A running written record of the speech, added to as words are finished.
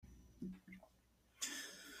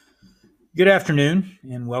Good afternoon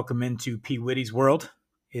and welcome into P. Whitty's World.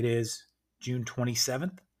 It is June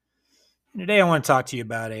 27th. And today I want to talk to you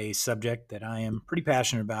about a subject that I am pretty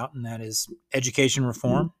passionate about, and that is education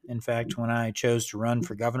reform. In fact, when I chose to run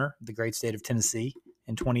for governor of the great state of Tennessee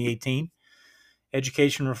in 2018,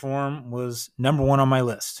 education reform was number one on my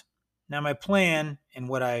list. Now, my plan and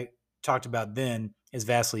what I talked about then is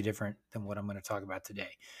vastly different than what I'm going to talk about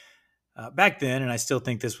today. Back then, and I still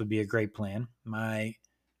think this would be a great plan, my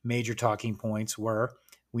major talking points were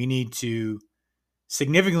we need to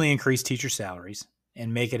significantly increase teacher salaries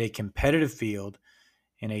and make it a competitive field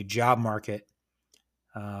in a job market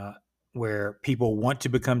uh, where people want to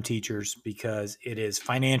become teachers because it is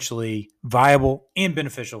financially viable and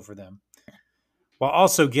beneficial for them, while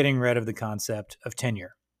also getting rid of the concept of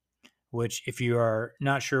tenure. Which, if you are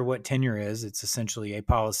not sure what tenure is, it's essentially a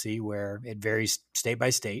policy where it varies state by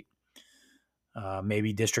state,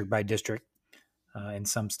 maybe district by district, in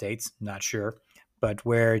some states, not sure, but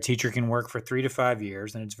where a teacher can work for 3 to 5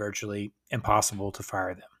 years and it's virtually impossible to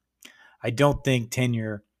fire them. I don't think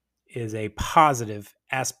tenure is a positive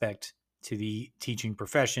aspect to the teaching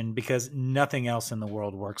profession because nothing else in the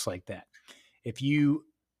world works like that. If you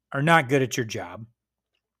are not good at your job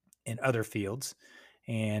in other fields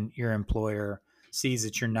and your employer sees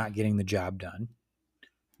that you're not getting the job done,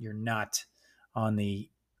 you're not on the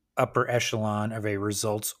upper echelon of a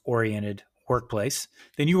results oriented workplace,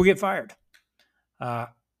 then you will get fired. Uh,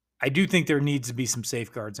 I do think there needs to be some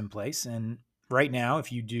safeguards in place. And right now,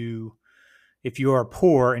 if you are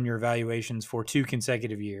poor in your evaluations for 2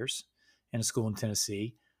 consecutive years in a school in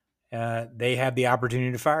Tennessee, they have the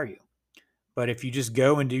opportunity to fire you. But if you just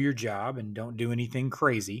go and do your job and don't do anything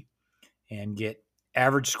crazy and get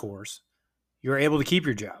average scores, you're able to keep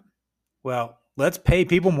your job. Well, let's pay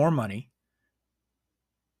people more money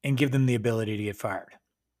and give them the ability to get fired.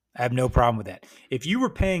 I have no problem with that. If you were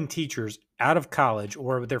paying teachers out of college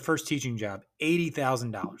or with their first teaching job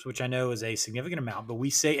 $80,000, which I know is a significant amount, but we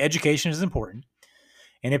say education is important.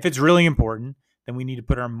 And if it's really important, then we need to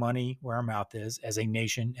put our money where our mouth is as a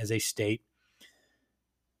nation, as a state.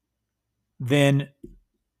 Then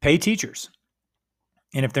pay teachers.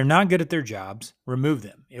 And if they're not good at their jobs, remove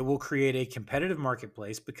them. It will create a competitive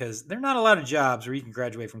marketplace because there are not a lot of jobs where you can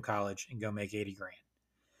graduate from college and go make 80 grand.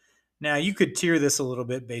 Now, you could tier this a little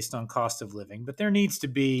bit based on cost of living, but there needs to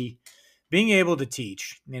be being able to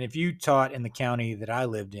teach. And if you taught in the county that I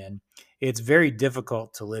lived in, it's very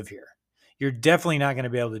difficult to live here. You're definitely not going to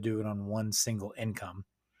be able to do it on one single income.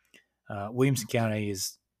 Williamson County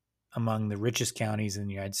is among the richest counties in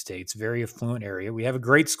the United States, very affluent area. We have a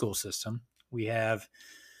great school system. We have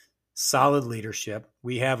solid leadership.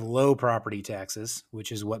 We have low property taxes,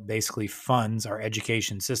 which is what basically funds our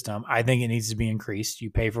education system. I think it needs to be increased. You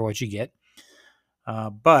pay for what you get.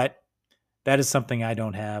 But that is something I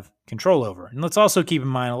don't have control over. And let's also keep in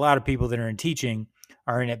mind a lot of people that are in teaching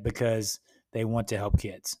are in it because they want to help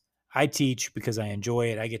kids. I teach because I enjoy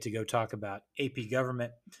it. I get to go talk about AP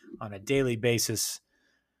government on a daily basis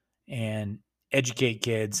and educate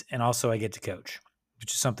kids. And also, I get to coach,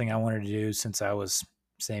 which is something I wanted to do since I was,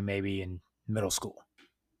 say, maybe in middle school.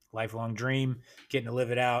 Lifelong dream, getting to live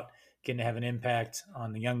it out, getting to have an impact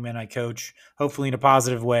on the young men I coach, hopefully in a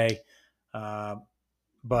positive way.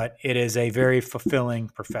 But it is a very fulfilling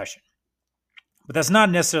profession. But that's not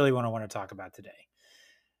necessarily what I want to talk about today.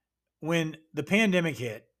 When the pandemic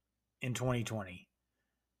hit in 2020,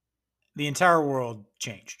 the entire world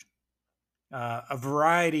changed. A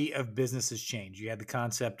variety of businesses changed. You had the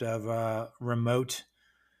concept of remote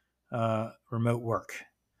work.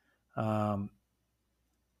 Um,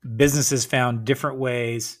 Businesses found different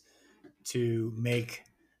ways to make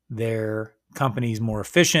their companies more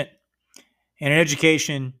efficient. And in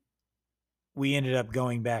education, we ended up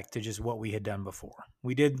going back to just what we had done before.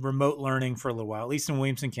 We did remote learning for a little while, at least in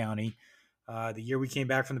Williamson County. The year we came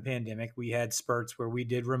back from the pandemic, we had spurts where we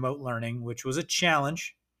did remote learning, which was a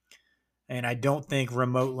challenge. And I don't think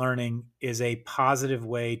remote learning is a positive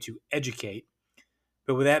way to educate.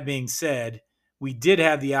 But with that being said, we did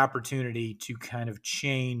have the opportunity to kind of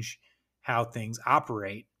change how things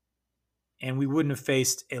operate. And we wouldn't have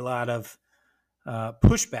faced a lot of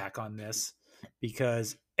pushback on this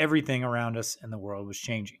because everything around us in the world was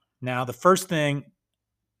changing. Now, the first thing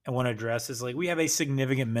I want to address is like we have a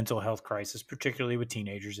significant mental health crisis, particularly with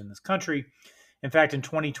teenagers in this country. In fact, in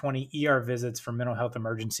 2020, visits for mental health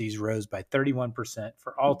emergencies rose by 31%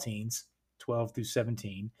 for all teens, 12 through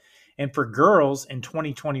 17. And for girls in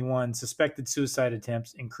 2021, suspected suicide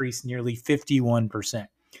attempts increased nearly 51%.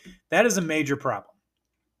 That is a major problem.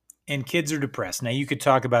 And kids are depressed. Now, you could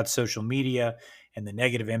talk about social media and the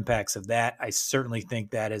negative impacts of that. I certainly think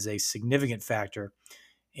that is a significant factor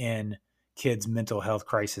in kids' mental health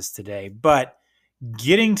crisis today. But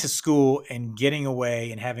getting to school and getting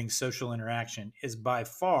away and having social interaction is by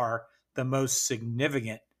far the most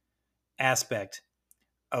significant aspect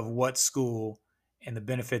of what school and the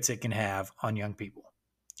benefits it can have on young people.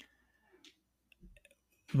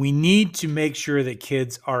 We need to make sure that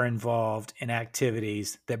kids are involved in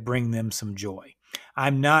activities that bring them some joy.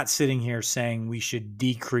 I'm not sitting here saying we should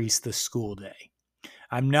decrease the school day.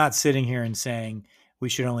 I'm not sitting here and saying we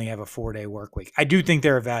should only have a 4-day work week. I do think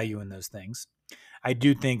there are value in those things. I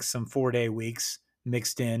do think some 4-day weeks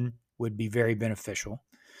mixed in would be very beneficial.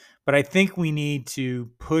 But I think we need to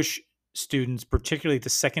push students, particularly at the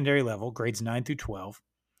secondary level, grades 9 through 12,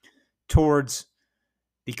 towards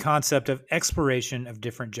the concept of exploration of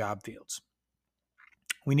different job fields.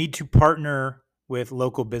 We need to partner with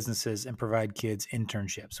local businesses and provide kids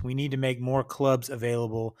internships. We need to make more clubs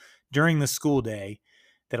available during the school day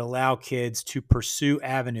that allow kids to pursue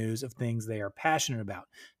avenues of things they are passionate about,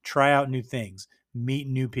 try out new things, meet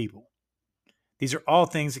new people. These are all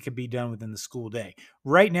things that can be done within the school day.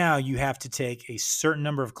 Right now, you have to take a certain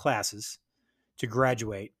number of classes to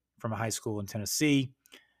graduate from a high school in Tennessee.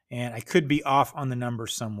 And I could be off on the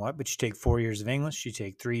numbers somewhat, but you take 4 years of English, you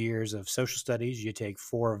take 3 years of social studies, you take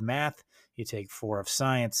 4 of math, you take 4 of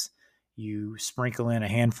science, you sprinkle in a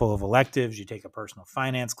handful of electives, you take a personal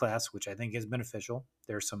finance class, which I think is beneficial.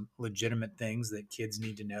 There are some legitimate things that kids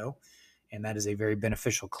need to know, and that is a very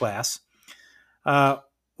beneficial class.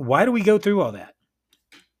 Why do we go through all that?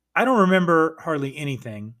 I don't remember hardly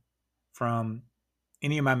anything from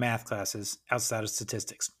any of my math classes outside of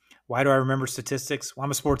statistics. Why do I remember statistics? Well,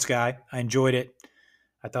 I'm a sports guy. I enjoyed it.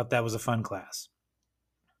 I thought that was a fun class.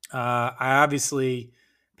 I obviously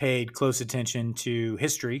paid close attention to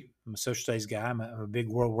history. I'm a social studies guy. I'm a big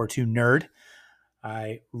World War II nerd.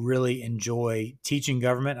 I really enjoy teaching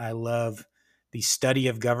government. I love the study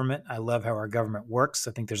of government. I love how our government works.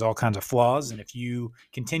 I think there's all kinds of flaws. And if you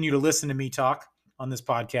continue to listen to me talk on this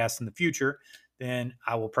podcast in the future, then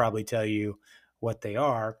I will probably tell you what they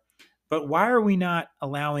are. But why are we not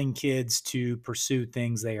allowing kids to pursue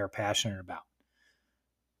things they are passionate about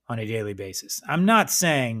on a daily basis? I'm not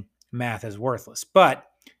saying math is worthless, but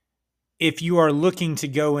if you are looking to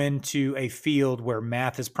go into a field where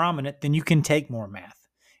math is prominent, then you can take more math.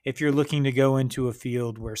 If you're looking to go into a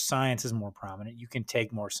field where science is more prominent, you can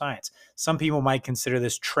take more science. Some people might consider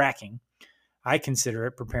this tracking. I consider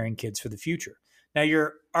it preparing kids for the future. Now,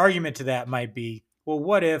 your argument to that might be, well,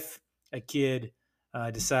 what if a kid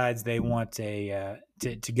decides they want to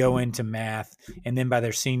go into math, and then by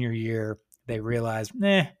their senior year, they realize,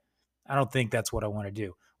 I don't think that's what I want to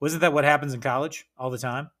do. Wasn't that what happens in college all the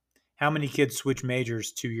time? How many kids switch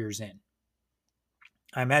majors 2 years in?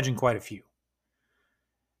 I imagine quite a few.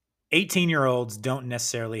 18-year-olds don't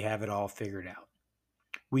necessarily have it all figured out.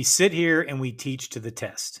 We sit here and we teach to the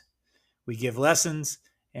test. We give lessons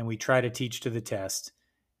and we try to teach to the test,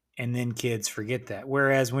 and then kids forget that.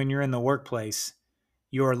 Whereas when you're in the workplace,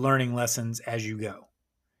 you're learning lessons as you go.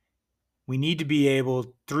 We need to be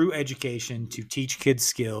able, through education, to teach kids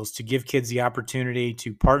skills, to give kids the opportunity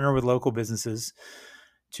to partner with local businesses,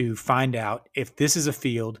 to find out if this is a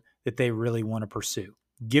field that they really want to pursue.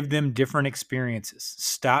 Give them different experiences.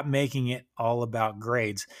 Stop making it all about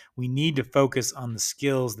grades. We need to focus on the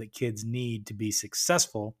skills that kids need to be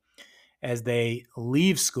successful as they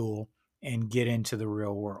leave school and get into the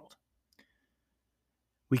real world.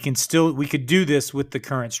 We could do this with the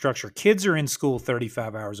current structure. Kids are in school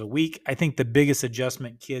 35 hours a week. I think the biggest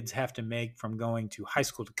adjustment kids have to make from going to high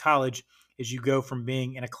school to college is you go from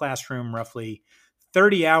being in a classroom roughly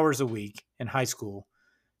 30 hours a week in high school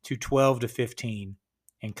to 12 to 15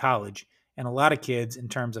 in college. And a lot of kids, in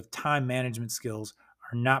terms of time management skills,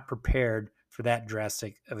 are not prepared for that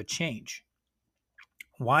drastic of a change.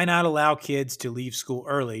 Why not allow kids to leave school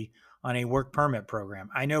early on a work permit program?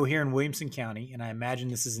 I know here in Williamson County, and I imagine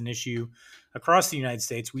this is an issue across the United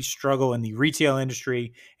States, we struggle in the retail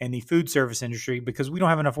industry and the food service industry because we don't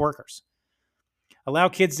have enough workers. Allow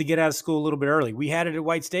kids to get out of school a little bit early. We had it at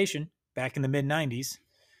White Station back in the mid-90s.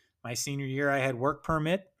 My senior year, I had work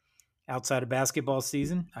permit outside of basketball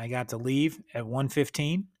season. I got to leave at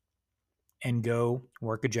 1:15 and go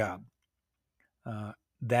work a job.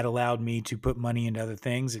 That allowed me to put money into other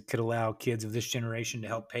things. It could allow kids of this generation to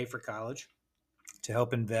help pay for college, to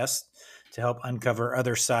help invest, to help uncover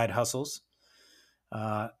other side hustles,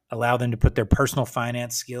 allow them to put their personal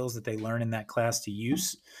finance skills that they learn in that class to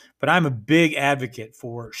use. But I'm a big advocate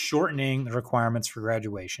for shortening the requirements for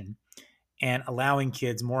graduation and allowing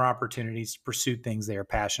kids more opportunities to pursue things they are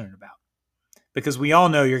passionate about. Because we all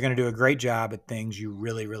know you're going to do a great job at things you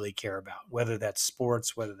really, really care about, whether that's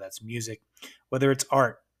sports, whether that's music, whether it's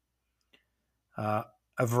art. uh,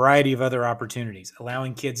 a variety of other opportunities,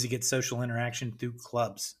 allowing kids to get social interaction through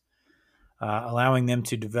clubs, allowing them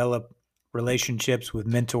to develop relationships with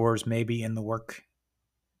mentors, maybe in the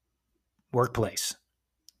workplace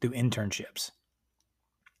through internships.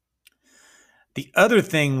 The other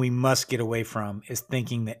thing we must get away from is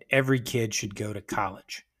thinking that every kid should go to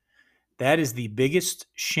college. That is the biggest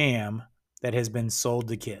sham that has been sold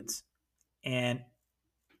to kids. And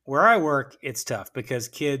where I work, it's tough because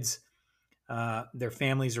kids, their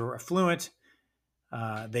families are affluent.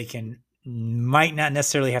 They might not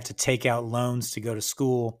necessarily have to take out loans to go to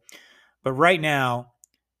school. But right now,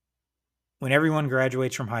 when everyone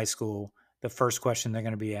graduates from high school, the first question they're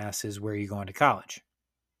going to be asked is, where are you going to college?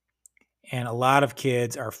 And a lot of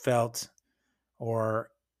kids are felt or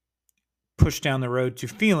pushed down the road to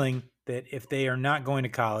feeling that if they are not going to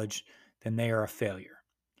college, then they are a failure.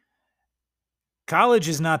 College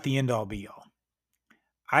is not the end all be all.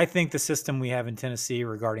 I think the system we have in Tennessee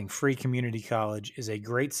regarding free community college is a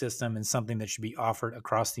great system and something that should be offered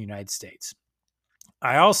across the United States.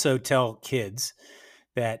 I also tell kids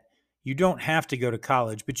that you don't have to go to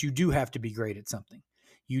college, but you do have to be great at something.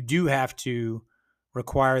 You do have to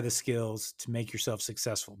require the skills to make yourself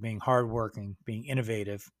successful, being hardworking, being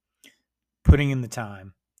innovative, putting in the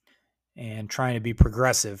time, and trying to be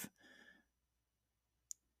progressive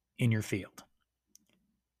in your field.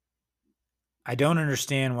 I don't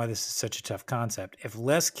understand why this is such a tough concept. If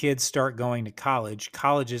less kids start going to college,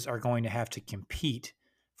 colleges are going to have to compete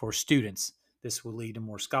for students. This will lead to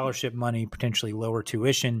more scholarship money, potentially lower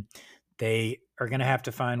tuition. They are going to have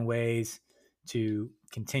to find ways to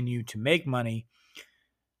continue to make money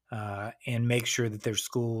and make sure that their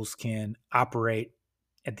schools can operate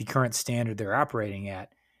at the current standard they're operating at.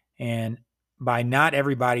 And by not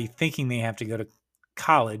everybody thinking they have to go to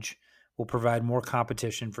college, will provide more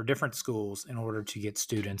competition for different schools in order to get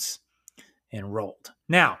students enrolled.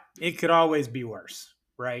 Now, it could always be worse,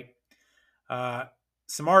 right?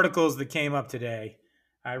 Some articles that came up today.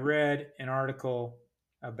 I read an article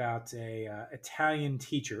about a Italian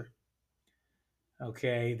teacher,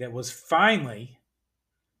 okay, that was finally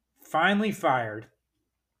fired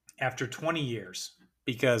after 20 years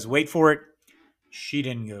because, wait for it, she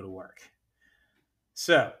didn't go to work.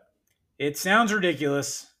 So it sounds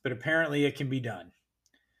ridiculous, but apparently it can be done.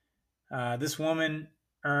 This woman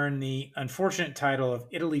earned the unfortunate title of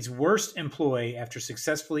Italy's worst employee after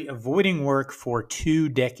successfully avoiding work for 2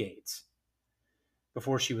 decades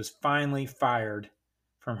before she was finally fired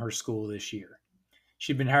from her school this year.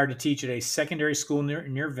 She'd been hired to teach at a secondary school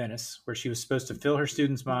near Venice, where she was supposed to fill her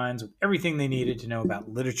students' minds with everything they needed to know about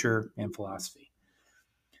literature and philosophy.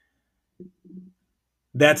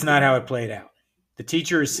 That's not how it played out. The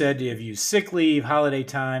teacher is said to have used sick leave, holiday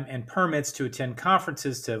time, and permits to attend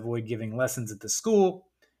conferences to avoid giving lessons at the school.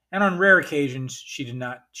 And on rare occasions, she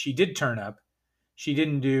did turn up. She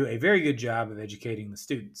didn't do a very good job of educating the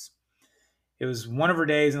students. It was one of her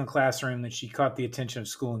days in the classroom that she caught the attention of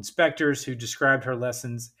school inspectors who described her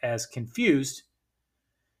lessons as confused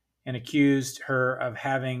and accused her of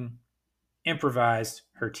having improvised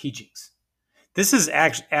her teachings. This is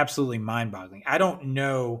actually absolutely mind-boggling. I don't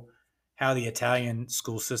know how the Italian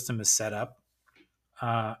school system is set up,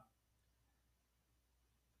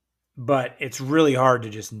 but it's really hard to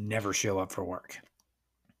just never show up for work.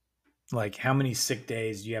 Like, how many sick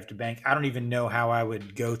days do you have to bank? I don't even know how I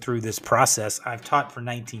would go through this process. I've taught for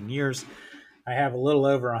 19 years. I have a little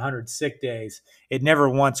over 100 sick days. It never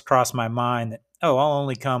once crossed my mind that, I'll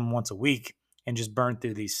only come once a week and just burn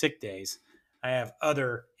through these sick days. I have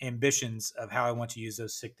other ambitions of how I want to use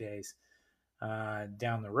those sick days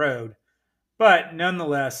down the road. But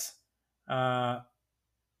nonetheless,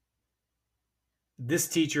 this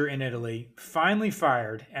teacher in Italy finally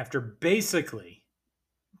fired after basically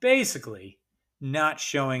not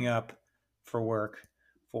showing up for work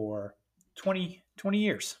for 20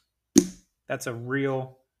 years. That's a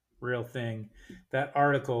real thing. That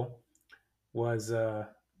article was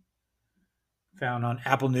found on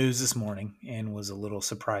Apple News this morning and was a little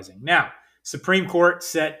surprising. Now, Supreme Court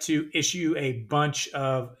set to issue a bunch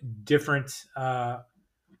of different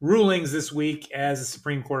rulings this week, as the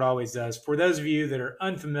Supreme Court always does. For those of you that are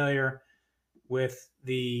unfamiliar with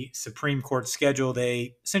the Supreme Court schedule,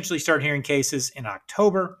 they essentially start hearing cases in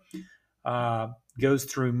October, goes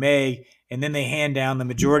through May, and then they hand down the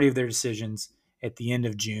majority of their decisions at the end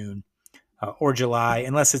of June or July,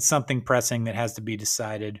 unless it's something pressing that has to be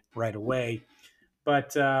decided right away.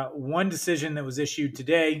 But one decision that was issued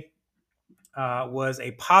today was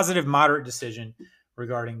a positive moderate decision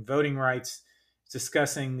regarding voting rights,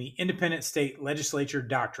 discussing the independent state legislature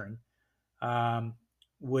doctrine,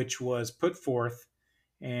 which was put forth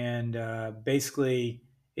And basically,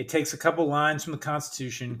 it takes a couple lines from the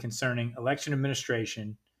Constitution concerning election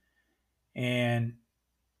administration and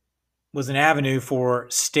was an avenue for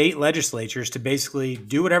state legislatures to basically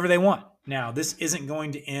do whatever they want. Now, this isn't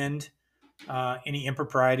going to end any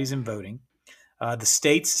improprieties in voting. The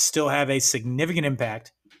states still have a significant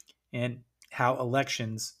impact in how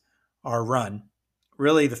elections are run.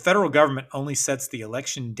 Really, the federal government only sets the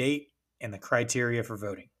election date and the criteria for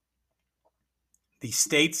voting. The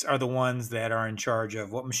states are the ones that are in charge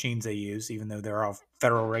of what machines they use, even though there are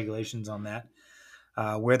federal regulations on that,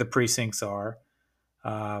 where the precincts are,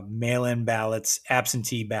 mail-in ballots,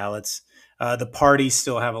 absentee ballots. The parties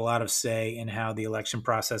still have a lot of say in how the election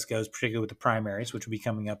process goes, particularly with the primaries, which will be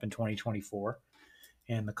coming up in 2024,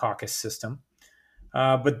 and the caucus system.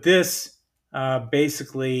 But this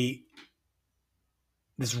basically,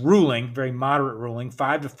 this ruling, very moderate ruling,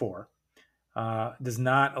 5-4, does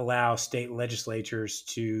not allow state legislatures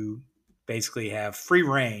to basically have free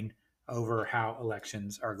reign over how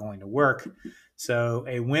elections are going to work. So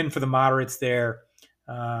a win for the moderates there.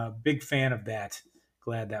 Big fan of that.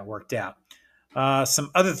 Glad that worked out.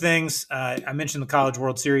 Some other things. I mentioned the College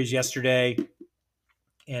World Series yesterday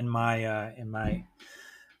in my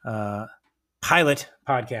pilot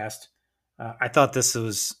podcast. I thought this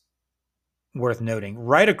was worth noting.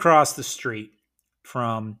 Right across the street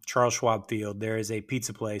from Charles Schwab Field, there is a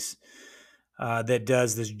pizza place that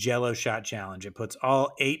does this Jello shot challenge. It puts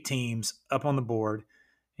all 8 teams up on the board,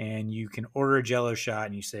 and you can order a Jello shot,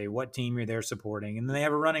 and you say what team you're there supporting, and then they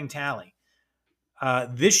have a running tally.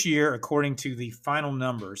 This year, according to the final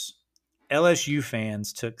numbers, LSU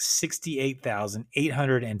fans took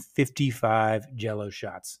 68,855 Jello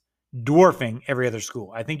shots, dwarfing every other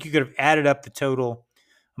school. I think you could have added up the total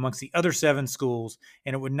amongst the other 7 schools,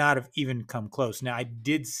 and it would not have even come close. Now, I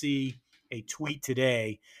did see a tweet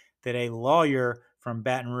today that a lawyer from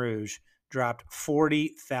Baton Rouge dropped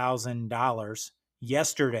 $40,000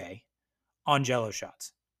 yesterday on Jello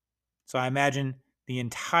shots. So I imagine the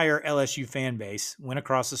entire LSU fan base went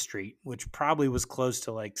across the street, which probably was close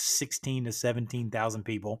to like 16 to 17,000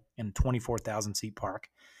 people in a 24,000 seat park,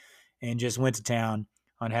 and just went to town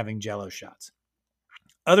on having Jello shots.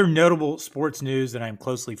 Other notable sports news that I'm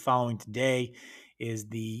closely following today is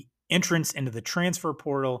the entrance into the transfer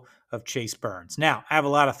portal of Chase Burns. Now, I have a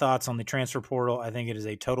lot of thoughts on the transfer portal. I think it is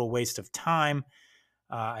a total waste of time.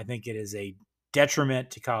 I think it is a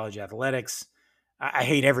detriment to college athletics. I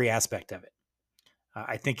hate every aspect of it.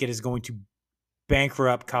 I think it is going to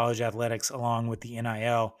bankrupt college athletics along with the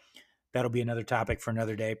NIL. That'll be another topic for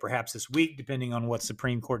another day, perhaps this week, depending on what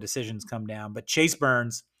Supreme Court decisions come down. But Chase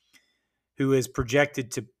Burns, who is projected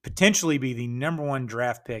to potentially be the number 1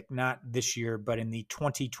 draft pick, not this year, but in the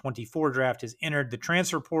 2024 draft, has entered the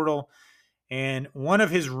transfer portal. And one of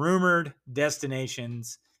his rumored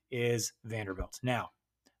destinations is Vanderbilt. Now,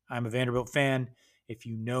 I'm a Vanderbilt fan. If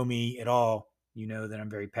you know me at all, you know that I'm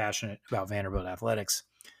very passionate about Vanderbilt athletics.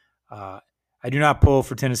 I do not pull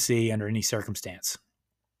for Tennessee under any circumstance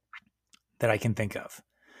that I can think of.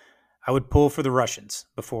 I would pull for the Russians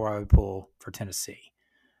before I would pull for Tennessee.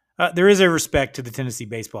 There is a respect to the Tennessee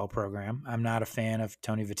baseball program. I'm not a fan of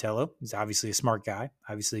Tony Vitello. He's obviously a smart guy,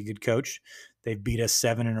 obviously a good coach. They've beat us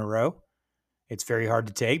 7 in a row. It's very hard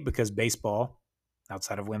to take because baseball,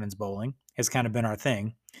 outside of women's bowling, has kind of been our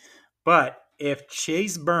thing. But if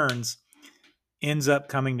Chase Burns ends up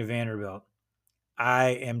coming to Vanderbilt,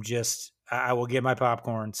 I will get my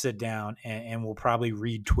popcorn, sit down, and we'll probably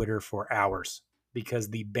read Twitter for hours because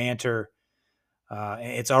the banter,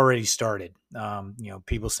 it's already started.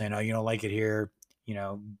 People saying, "Oh, you don't like it here,"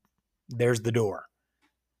 there's the door.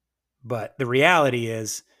 But the reality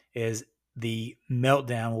is the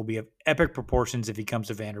meltdown will be of epic proportions if he comes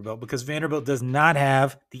to Vanderbilt because Vanderbilt does not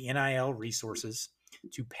have the NIL resources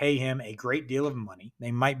to pay him a great deal of money.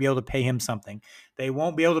 They might be able to pay him something. They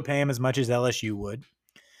won't be able to pay him as much as LSU would.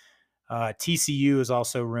 TCU is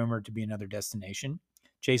also rumored to be another destination.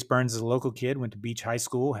 Chase Burns is a local kid, went to Beach High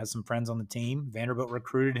School, has some friends on the team. Vanderbilt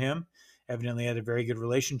recruited him, evidently had a very good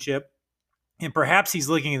relationship. And perhaps he's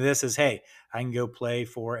looking at this as, hey, I can go play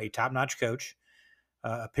for a top-notch coach,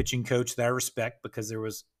 a pitching coach that I respect because there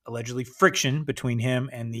was allegedly friction between him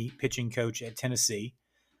and the pitching coach at Tennessee.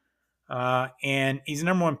 And he's the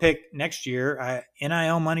number 1 pick next year.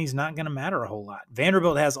 NIL money is not going to matter a whole lot.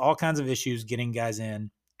 Vanderbilt has all kinds of issues getting guys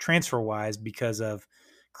in transfer-wise because of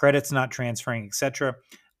credits not transferring, etc.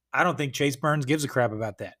 I don't think Chase Burns gives a crap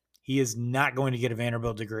about that. He is not going to get a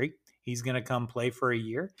Vanderbilt degree. He's going to come play for a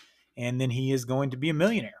year, and then he is going to be a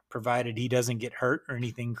millionaire, provided he doesn't get hurt or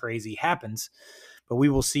anything crazy happens. But we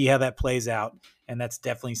will see how that plays out, and that's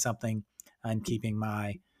definitely something I'm keeping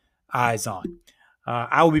my eyes on.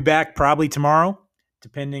 I will be back probably tomorrow,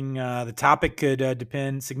 depending. The topic could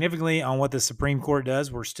depend significantly on what the Supreme Court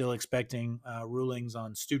does. We're still expecting rulings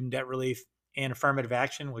on student debt relief and affirmative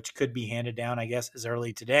action, which could be handed down, I guess, as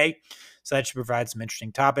early today. So that should provide some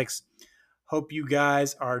interesting topics. Hope you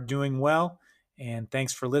guys are doing well, and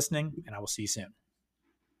thanks for listening, and I will see you soon.